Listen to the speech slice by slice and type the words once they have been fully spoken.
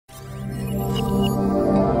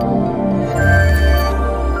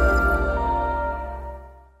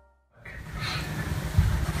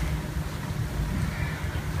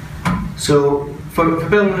So for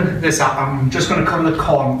building this app, I'm just going to cover the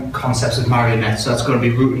core concepts of Marionette. So that's going to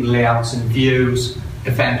be routing layouts and views,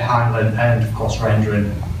 event handling, and of course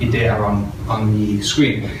rendering your data on the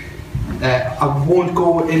screen. I won't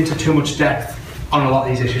go into too much depth on a lot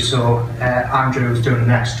of these issues, so Andrew, who's doing the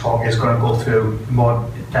next talk, is going to go through more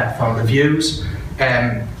depth on the views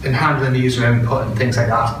and handling the user input and things like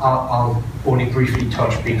that. I'll only briefly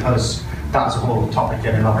touch because that's a whole topic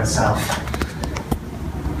in and of itself.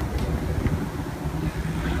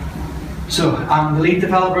 So I'm the lead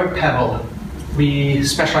developer at Pebble. We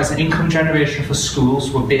specialise in income generation for schools.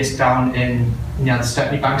 We're based down near the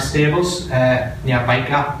Stepney Bank stables, near Bike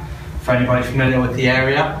Gap, for anybody familiar with the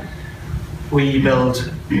area. We build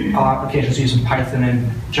our applications using Python and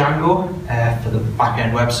Django for the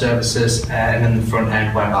back-end web services, and then the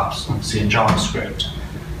front-end web apps, obviously in JavaScript.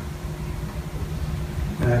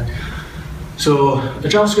 So the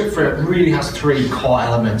JavaScript for it really has three core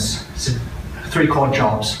elements, three core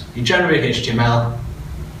jobs. You generate HTML,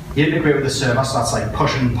 you integrate with the server, so that's like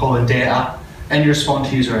pushing and pulling data, and you respond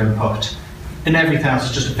to user input. And everything else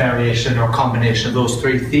is just a variation or a combination of those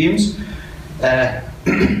three themes. And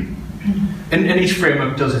each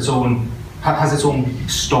framework has its own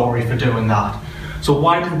story for doing that. So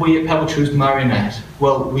why did we at Pebble choose Marionette?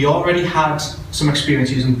 Well, we already had some experience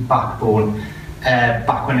using Backbone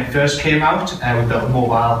back when it first came out. We built a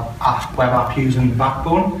mobile web app using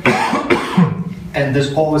Backbone. And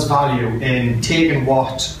there's always value in taking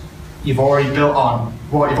what you've already built on,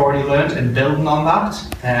 what you've already learned, and building on that.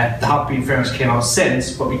 There have been frameworks came out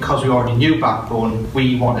since, but because we already knew Backbone,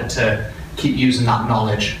 we wanted to keep using that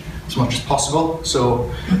knowledge as much as possible.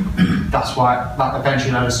 So that's why that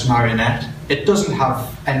eventually led us to Marionette. It doesn't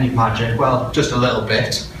have any magic, well, just a little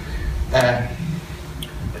bit.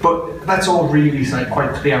 But that's all really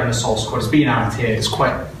quite clear in the source code. It's been annotated,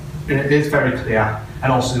 it is very clear.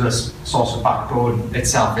 And also the source of Backbone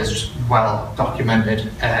itself is well documented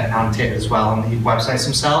and annotated as well on the websites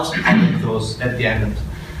themselves. I'll link those at the end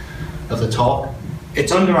of the talk.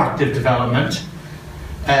 It's under active development,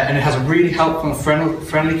 and it has a really helpful and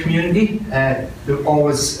friendly community. They're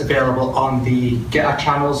always available on the GitHub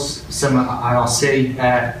channels, similar to IRC.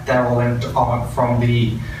 They're all linked from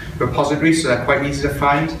the repository, so they're quite easy to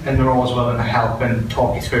find, and they're always willing to help and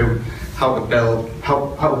talk you through how to build,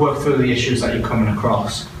 how to work through the issues that you're coming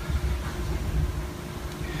across.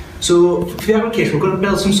 So for the application, we're going to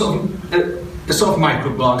build some sort of a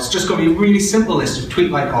microblog. It's just going to be a really simple list of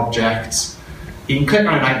tweet-like objects. You can click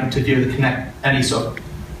on an item to view any sort of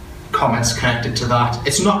comments connected to that.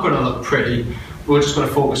 It's not going to look pretty. We're just going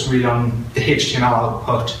to focus really on the HTML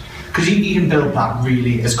output, because you can build that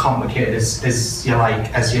really as complicated as you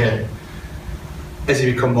like as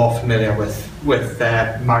you become more familiar with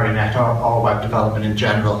Marionette or web development in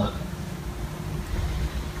general.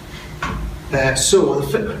 So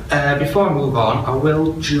before I move on, I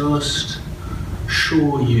will just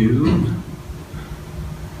show you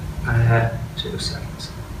 2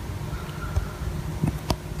 seconds.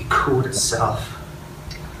 The code itself.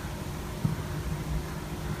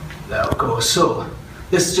 There we go. So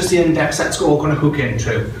this is just the index that's all going to hook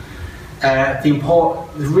into. The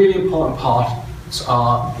really important part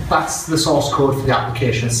that's the source code for the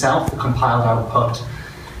application itself, the compiled output,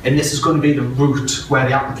 and this is going to be the root where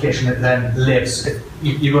the application then lives.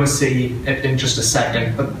 You're going to see it in just a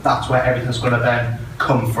second, but that's where everything's going to then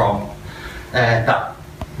come from. That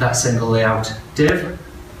single layout div.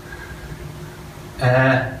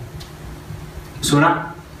 So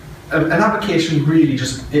an application really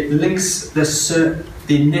it links the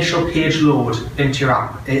initial page load into your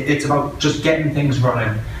app. It's about just getting things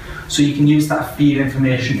running. So you can use that feed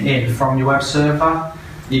information in from your web server.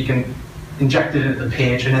 You can inject it into the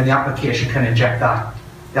page, and then the application can inject that.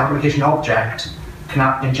 The application object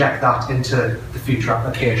can inject that into the future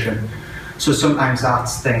application. So sometimes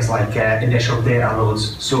that's things like initial data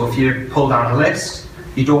loads. So if you pull down a list,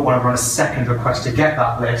 you don't want to run a second request to get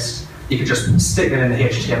that list. You can just stick it in the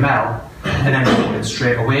HTML and then load it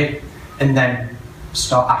straight away, and then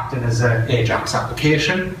start acting as an AJAX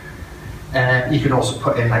application. You could also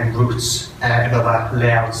put in roots and other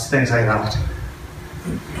layouts, things like that.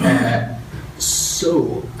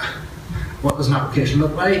 So, what does an application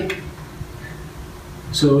look like?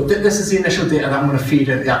 So this is the initial data that I'm going to feed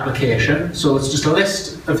into the application. So it's just a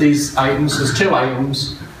list of these items. There's 2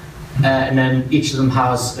 items, and then each of them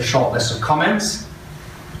has a short list of comments.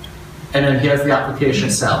 And then here's the application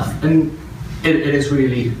itself. And it is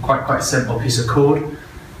really quite a simple piece of code.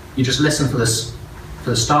 You just listen for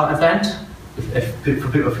the start event.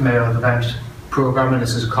 For people familiar with event programming,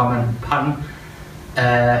 this is a common pattern.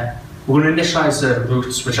 We're going to initialize the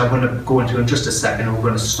roots, which I'm going to go into in just a second, and we're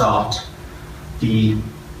going to start the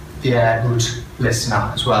root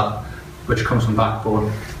listener as well, which comes from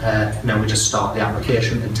Backbone. Now we just start the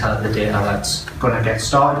application and tell it the data that's going to get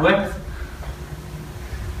started with.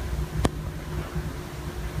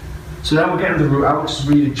 So then we're getting the root out, which is a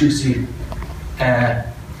really juicy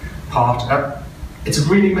part. It's a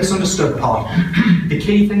really misunderstood part. The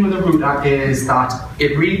key thing with the router is that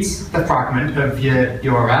it reads the fragment of your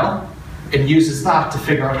URL and uses that to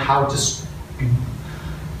figure out how to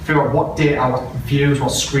figure out what data, what views,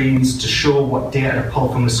 what screens to show, what data to pull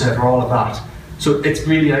from the server, all of that. So it's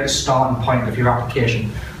really like a starting point of your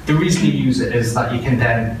application. The reason you use it is that you can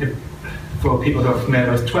then, for people who are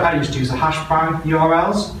familiar with Twitter, I used to use the hashbrang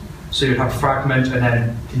URLs. So you'd have fragment and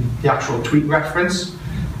then the actual tweet reference.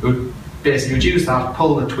 Basically, would use that,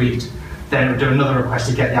 pull the tweet, then it would do another request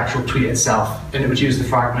to get the actual tweet itself, and it would use the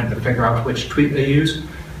fragment to figure out which tweet they use.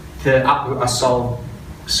 The app router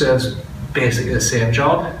serves basically the same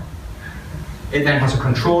job. It then has a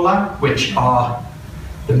controller, which are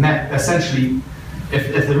essentially,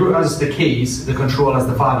 if the root has the keys, the controller has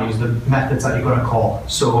the values, the methods that you're going to call.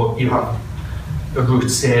 So you have a root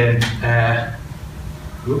saying, I'm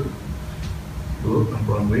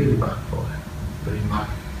going really back for it.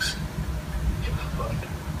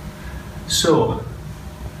 So,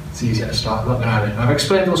 it's easier to start looking at it. I've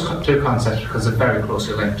explained those two concepts because they're very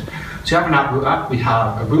closely linked. So you have an app router, we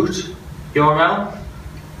have a root URL,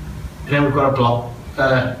 and then we've got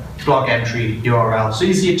a blog entry URL. So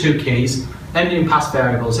these are your two keys. Then you can pass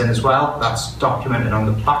variables in as well. That's documented on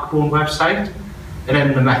the Backbone website. And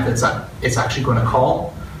then the methods that it's actually going to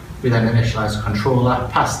call. We then initialize the controller,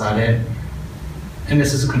 pass that in. And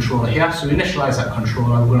this is a controller here, so we initialize that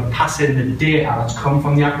controller. We're going to pass in the data that's come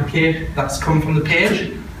from the application, that's come from the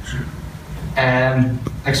page. I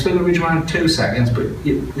explain the region in 2 seconds, but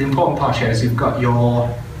the important part here is you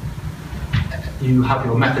have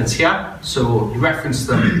your methods here, so you reference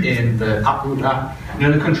them in the app router, and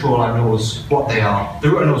then the controller knows what they are. The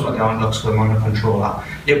router knows what they are and looks for them on the controller.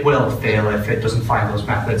 It will fail if it doesn't find those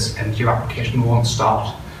methods, and your application won't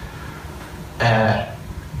start.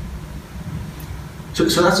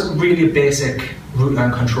 So that's really a basic router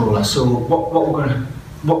and controller. So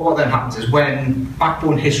what then happens is when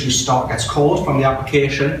Backbone history start gets called from the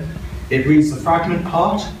application, it reads the fragment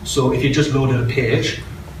part. So if you just loaded a page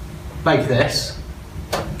like this,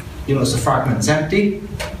 you notice the fragment's empty.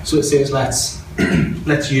 So it says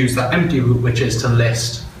let's use that empty root, which is to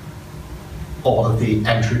list all of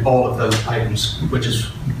those items, which is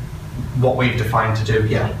what we've defined to do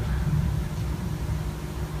here.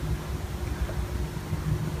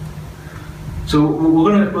 So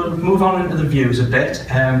we'll move on into the views a bit.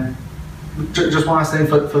 Just one last thing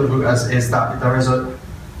for the routers is that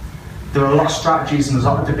there are a lot of strategies and there's a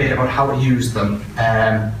lot of debate about how to use them.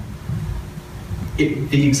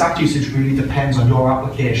 The exact usage really depends on your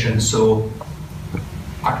application. So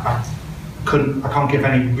I can't give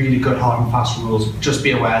any really good hard and fast rules. Just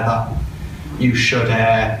be aware that you should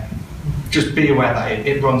just be aware that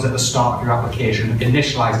it runs at the start of your application,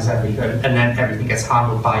 initializes everything, and then everything gets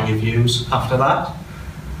handled by your views after that.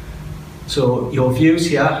 So your views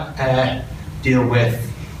here deal with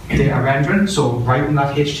data rendering, so writing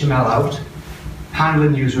that HTML out,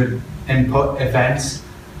 handling user input events,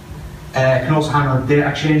 can also handle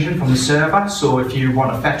data changing from the server. So if you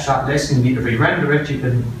want to fetch that list and you need to re-render it, you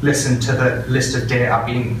can listen to the list of data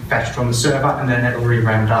being fetched from the server, and then it'll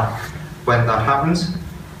re-render when that happens.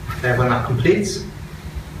 When that completes.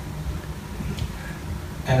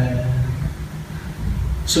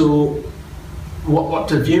 So what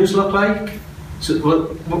do views look like? So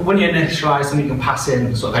when you initialize them, you can pass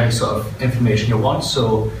in sort of any sort of information you want.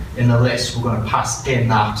 So in the list, we're going to pass in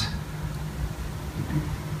that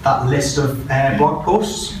list of blog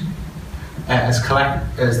posts as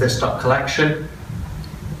this .collection,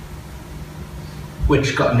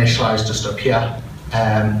 which got initialized just up here.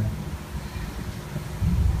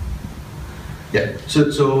 Yeah,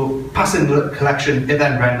 so pass in the collection, it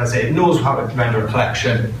then renders it. It knows how to render a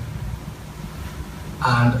collection.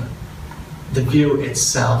 And the view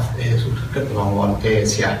itself is, get the wrong one,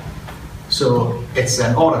 is here. So it's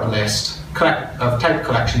an ordered list of type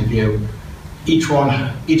collection view. Each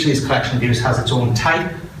of these collection views has its own type.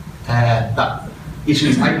 Each of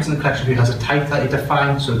these items in the collection view has a type that you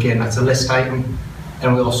define. So again, that's a list item.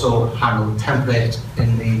 And we also handle the template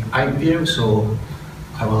in the item view. So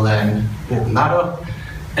I will then open that up,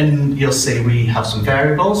 and you'll see we have some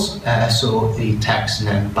variables. So the text and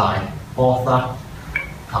then by author.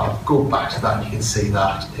 I'll go back to that and you can see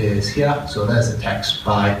that is here. So there's the text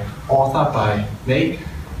by author, by me.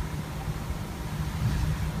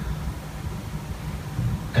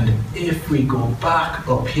 And if we go back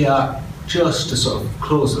up here just to sort of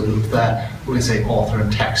close the loop there, we can say author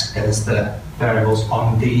and text as the variables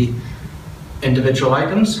on the individual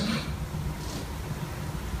items.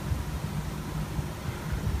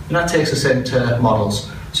 And that takes us into models.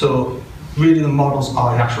 So really the models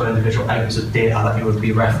are the actual individual items of data that you would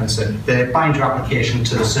be referencing. They bind your application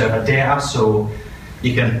to the server data, so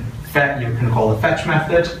you can call the fetch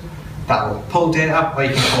method, that will pull data, or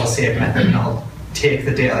you can call a save method and that'll take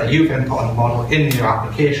the data that you've input on the model in your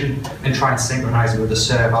application and try and synchronize it with the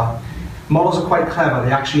server. Models are quite clever.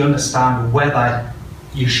 They actually understand whether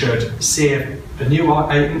you should save a new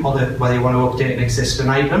item or whether you want to update an existing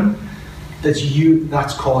item.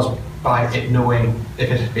 That's caused by it knowing if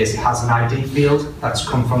it basically has an ID field that's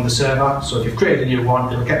come from the server. So if you've created a new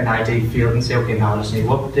one, it'll get an ID field and say, okay, now I just need to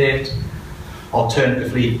update.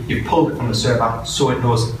 Alternatively, you've pulled it from the server, so it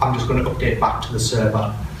knows I'm just going to update back to the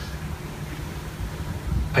server.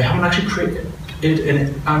 I haven't actually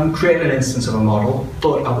created an instance of a model,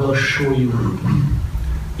 but I will show you.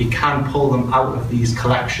 You can pull them out of these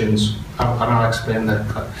collections, and I'll explain that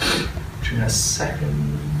in a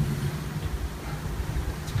second.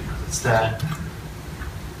 It's there.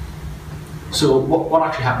 So what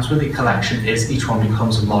actually happens with the collection is each one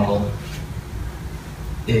becomes a model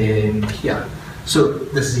in here. So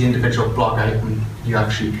this is the individual blog item. You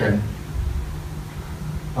actually can.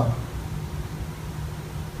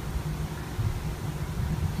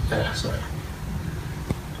 Sorry.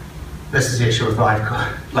 This is the issue with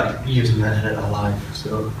like using the editor live.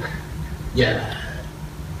 So yeah,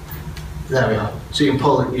 there we are. So you can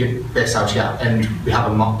pull this out here, and we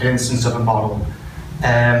have an instance of a model,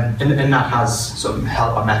 and that has some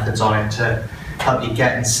helper methods on it to help you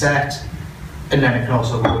get and set, and then it can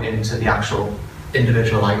also go into the actual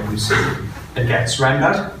individual items and gets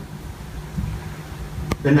rendered.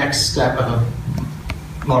 The next step of a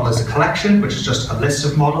model is a collection, which is just a list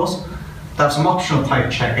of models. That's some optional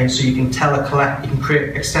type check-in, so you can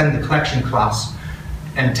extend the collection class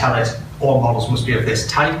and tell it all models must be of this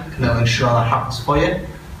type, and it'll ensure that happens for you.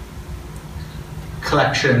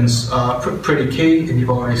 Collections are pretty key, and you've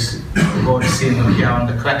already seen them here on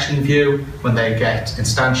the collection view when they get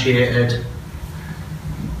instantiated.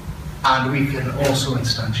 And we can also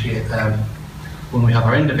instantiate them when we have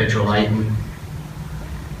our individual item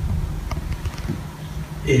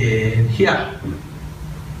in here.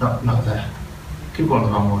 Not there. Keep going the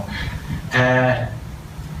wrong one.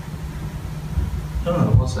 No,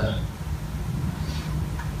 what's there?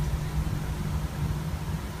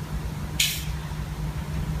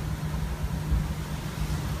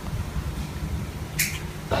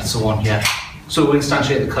 That's the one here. So we'll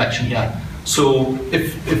instantiate the collection here. So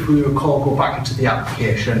if we recall, go back into the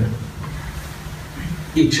application,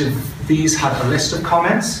 each of these had a list of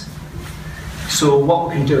comments. So what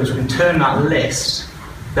we can do is we can turn that list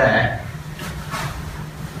there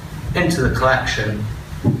into the collection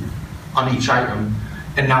on each item,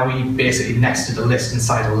 and now we basically nested a list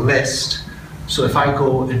inside a list. So if I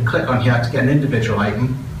go and click on here to get an individual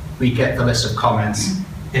item, we get the list of comments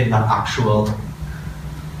in that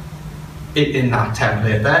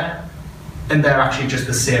template there, and they're actually just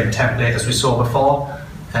the same template as we saw before.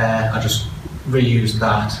 I just reused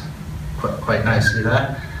that quite nicely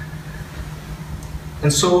there.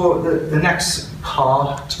 And so the next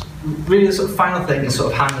part, really the sort of final thing, is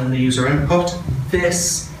sort of handling the user input.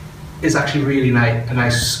 This is actually really a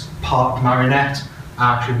nice part of Marionette.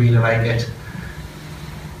 I actually really like it.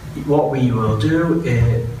 What we will do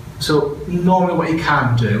is, so normally what you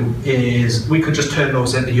can do is we could just turn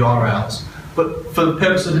those into URLs. But for the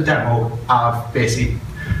purpose of the demo, I've basically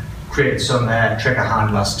created some trigger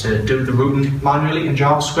handlers to do the routing manually in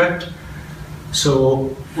JavaScript.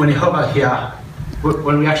 So when you hover here,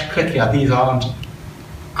 when we actually click here, these aren't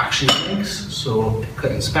actually links. So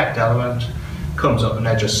click inspect element, comes up and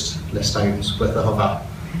they're just list items with the hover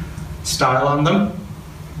style on them.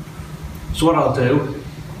 So what I'll do,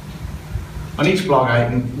 on each blog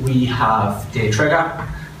item we have a trigger.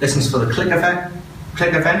 This is for the click event.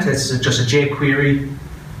 It's just a jQuery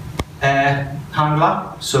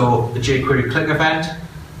handler. So the jQuery click event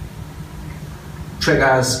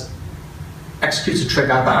executes a trigger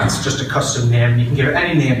that's just a custom name. You can give it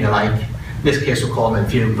any name you like. In this case we'll call it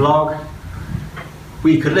view blog.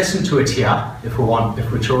 We could listen to it here if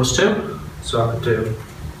we chose to. So I could do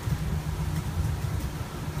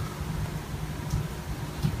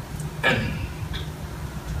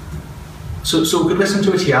So we could listen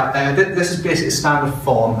to it here. This is basically a standard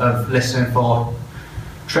form of listening for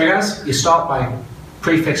triggers. You start by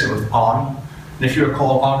prefixing it with on, and if you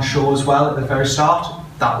recall on show as well at the very start,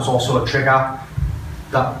 that was also a trigger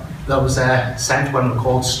that was sent when we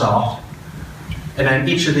called start. And then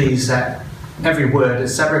each of these, every word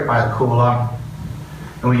is separated by a colon,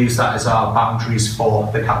 and we use that as our boundaries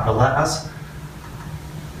for the capital letters.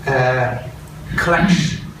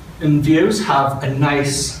 Collection views have a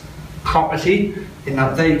nice property in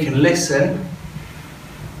that they can listen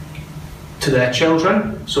to their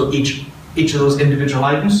children. So each of those individual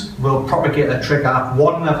items will propagate a trigger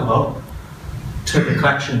one level up to the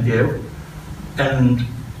collection view, and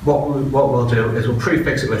what we'll do is we'll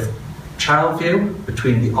prefix it with child view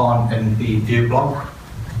between the on and the view block,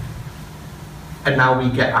 and now we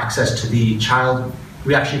get access to the child.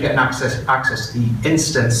 We actually get access to the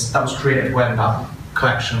instance that was created when that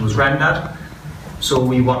collection was rendered. So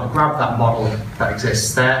we want to grab that model that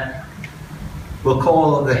exists there. We'll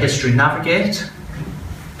call the history navigate,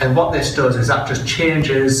 and what this does is that just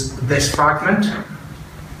changes this fragment.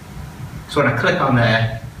 So when I click on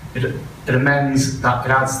there, it amends that,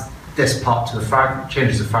 it adds this part to the fragment,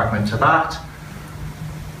 changes the fragment to that,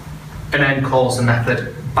 and then calls the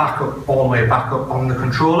method back up, all the way back up on the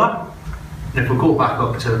controller. And if we go back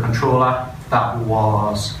up to the controller, that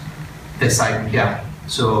was this item here.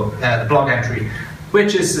 So the blog entry,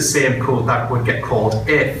 which is the same code that would get called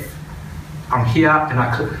if I'm here and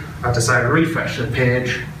I decide to refresh the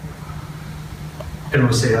page, and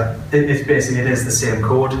we'll see that it is the same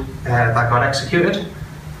code that got executed.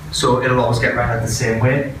 So it'll always get rendered the same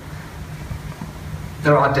way.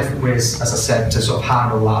 There are different ways, as I said, to sort of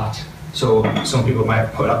handle that. So some people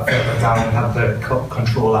might put it further down and have the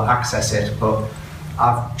controller access it, but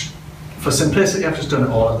for simplicity, I've just done it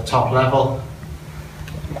all at the top level.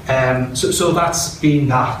 So that's been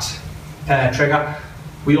that trigger.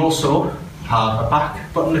 We also have a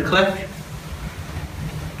back button to click,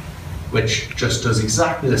 which just does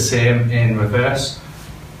exactly the same in reverse.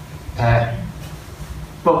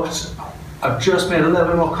 But I've just made it a little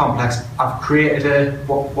bit more complex. I've created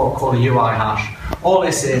what we call a UI hash. All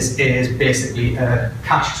this is basically a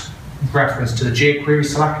cached reference to the jQuery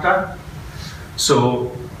selector.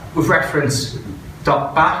 So with reference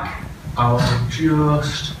 .back, I'll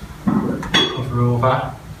just hover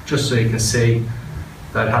over, just so you can see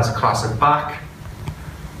that it has a class of back.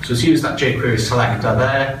 So let's use that jQuery selector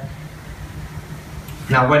there.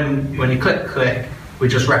 Now when you click, we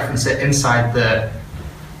just reference it inside the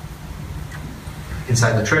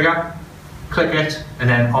trigger, click it, and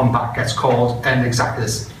then on back gets called, and exactly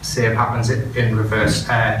the same happens in reverse.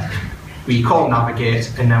 We call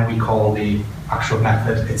navigate, and then we call the actual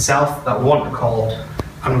method itself that we want to call,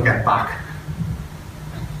 and we'll get back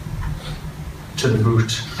to the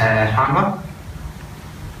root handler.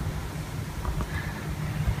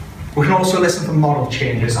 We can also listen for model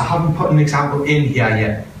changes. I haven't put an example in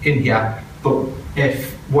here yet, but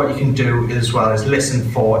if what you can do as well is listen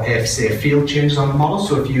for if, say, field changes on the model.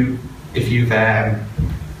 So if you've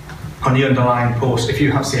on the underlying post, if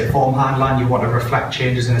you have, say, a form handler and you want to reflect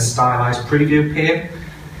changes in a stylized preview pane,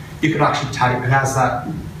 you could actually type, and as that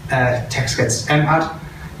text gets entered,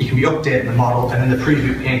 you can be updating the model, and then the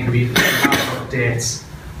preview pane can be updates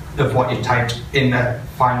of what you typed in the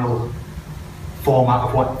final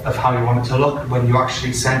format of how you want it to look when you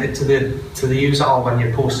actually send it to the user, or when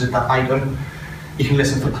you posted that item. You can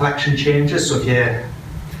listen for collection changes. So if you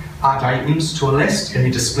add items to a list and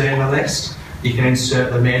you display in a list, you can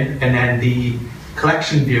insert them in, and then the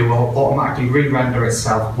collection view will automatically re-render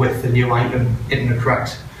itself with the new item in the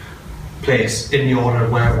correct place in the order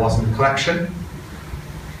of where it was in the collection.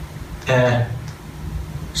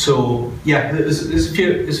 So yeah, there's a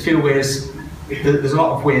few ways. There's a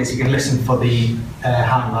lot of ways you can listen for the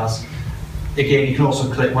handlers. Again, you can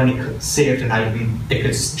also click, when you saved an item, it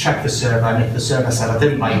could check the server, and if the server said, I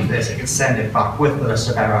didn't like this, it can send it back with the list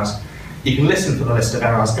of errors. You can listen for the list of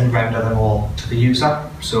errors and render them all to the user.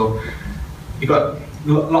 So you've got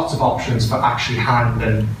lots of options for actually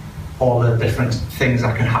handling all the different things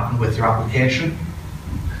that can happen with your application.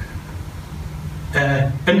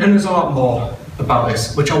 And there's a lot more about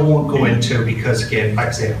this, which I won't go into because, again, like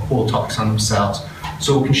I say, whole topics on themselves.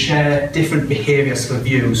 So we can share different behaviours for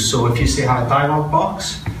views. So if you say have a dialog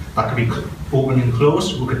box, that could be open and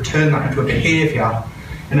closed, we could turn that into a behaviour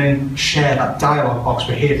and then share that dialog box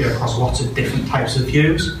behaviour across lots of different types of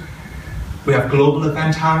views. We have global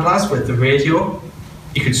event handlers with the radio.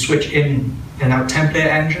 You could switch in and out template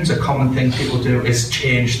engines. A common thing people do is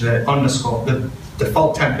change the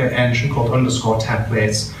default template engine called underscore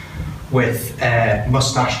templates with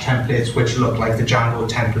mustache templates, which look like the Django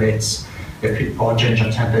templates, or Ginger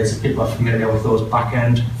templates, if people are familiar with those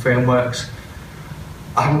back-end frameworks.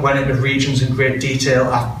 I haven't went into regions in great detail.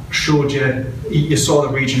 I've showed you, you saw the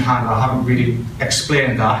region handler, I haven't really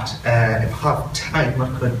explained that. If I have time,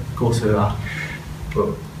 I'm not going to go through that.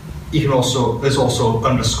 But you can also, there's also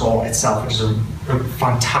underscore itself, which is a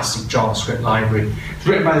fantastic JavaScript library. It's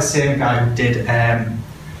written by the same guy who did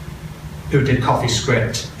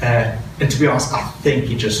CoffeeScript. And to be honest, I think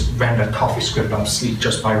he just rendered CoffeeScript obsolete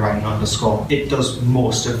just by writing underscore. It does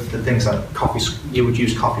most of the things that you would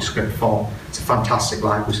use CoffeeScript for. It's a fantastic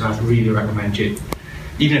library, so I'd really recommend you.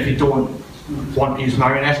 Even if you don't want to use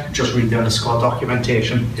Marionette, just read the underscore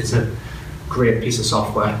documentation. It's a great piece of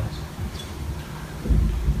software.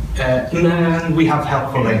 And then we have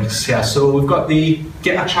helpful links. Yeah, so we've got the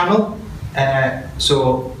GitHub channel.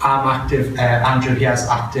 So I'm active. Andrew here is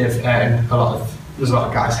active, and there's a lot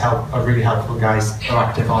of guys are really helpful guys are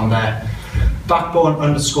active on there. Backbone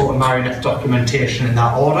underscore Marionette documentation in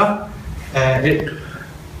that order.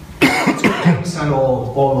 It's on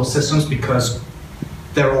all those systems because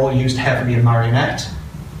they're all used heavily in Marionette,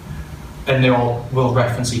 and they all will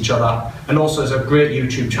reference each other. And also there's a great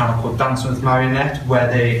YouTube channel called Dancing with Marionette where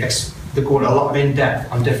they go into a lot of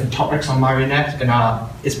in-depth on different topics on Marionette, and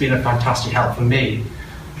it's been a fantastic help for me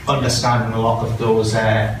understanding a lot of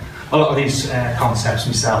these concepts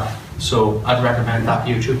myself. So I'd recommend that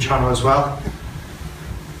YouTube channel as well.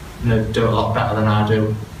 They do a lot better than I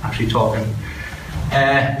do actually talking.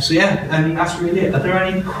 So yeah, and that's really it. Are there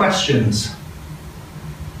any questions?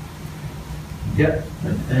 Yeah.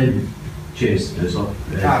 Cheers.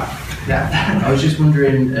 Yeah. I was just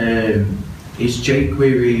wondering, is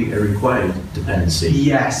jQuery a required dependency?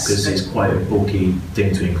 Yes. Because it's quite a bulky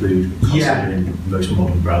thing to include, considering most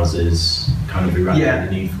modern browsers kind of eradicate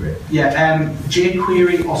the need for it. Yeah,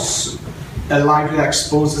 jQuery a library that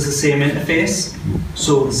exposes the same interface.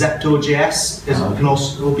 So Zepto.js can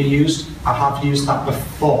also be used. I have used that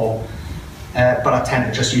before, but I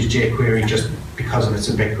tend to just use jQuery just because of its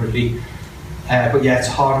ubiquity. But yeah, it's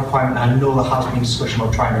a hard requirement. I know there has been discussion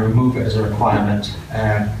about trying to remove it as a requirement.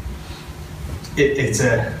 It's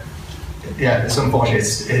unfortunate.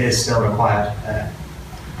 It is still required.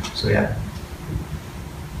 So yeah.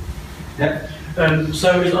 Yeah.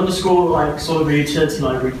 So is underscore like sort of a utility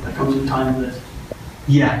library that comes in time with it?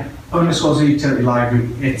 Yeah, underscore is a utility library.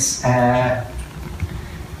 It's a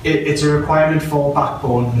requirement for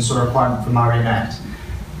Backbone and sort of requirement for Marionette.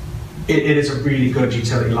 It is a really good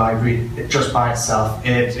utility library just by itself.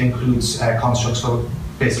 It includes constructs for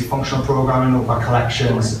basic functional programming over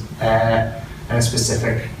collections and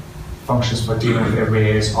specific functions for dealing with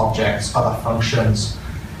arrays, objects, other functions,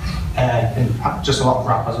 and just a lot of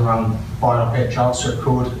wrappers around boilerplate JavaScript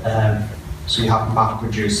code. So you have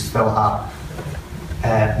MapReduce, FillHap,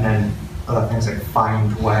 and then other things like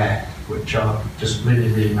find, where, which are just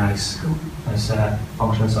really, really nice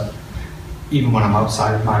functions that even when I'm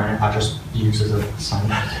outside of Marionette, I just use as a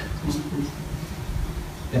standard.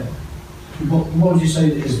 Yeah. What would you say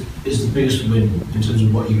is the biggest win in terms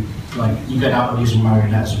of what you get out of using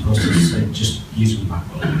Marionette as opposed to say just using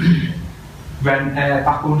Backbone?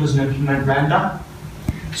 Backbone doesn't implement render,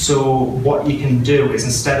 so what you can do is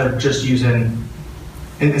instead of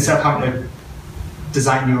having to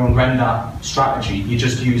design your own render strategy, you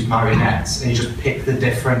just use marionettes and you just pick the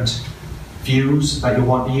different views that you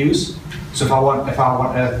want to use. So if I want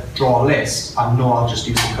to draw a list, I know I'll just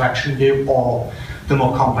use the collection view or the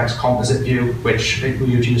more complex composite view, which we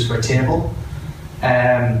would use for a table.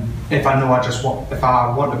 If I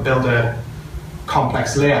want to build a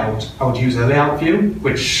complex layout, I would use a layout view,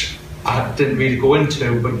 which I didn't really go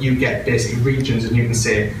into, but you get basically regions, and you can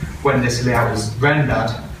say when this layout is rendered,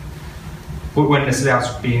 when this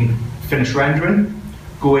layout's been finished rendering,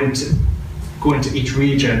 go into each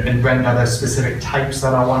region and render the specific types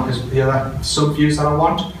that I want as the other subviews that I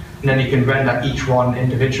want, and then you can render each one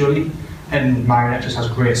individually. And Marionette just has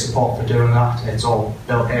great support for doing that. It's all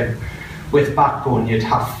built in. With Backbone, you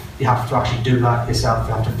have to actually do that yourself.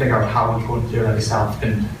 You have to figure out how you're going to do that yourself,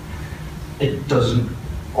 and it doesn't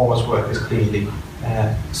always work as cleanly,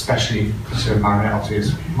 especially considering Marionette obviously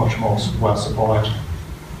is much more well supported.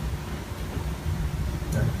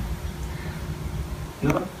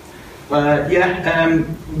 No.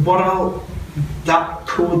 That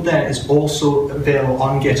code there is also available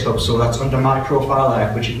on GitHub, so that's under my profile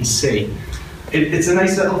there, which you can see. It's a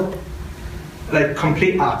nice little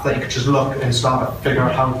complete app that you could just look and start to figure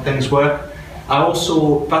out how things work.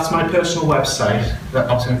 That's my personal website,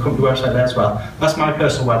 obviously a company website there as well. That's my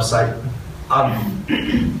personal website. I've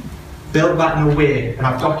built that in a way, and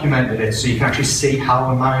I've documented it so you can actually see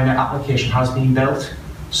how a Marionette application has been built.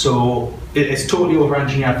 So it's totally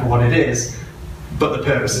over-engineered for what it is, but the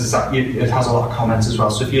purpose is that it has a lot of comments as well.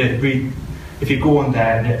 So if you go on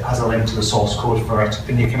there, and it has a link to the source code for it,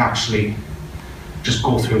 then you can actually just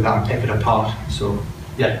go through that and pick it apart. So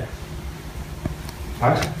yeah.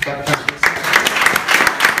 All right. Thanks.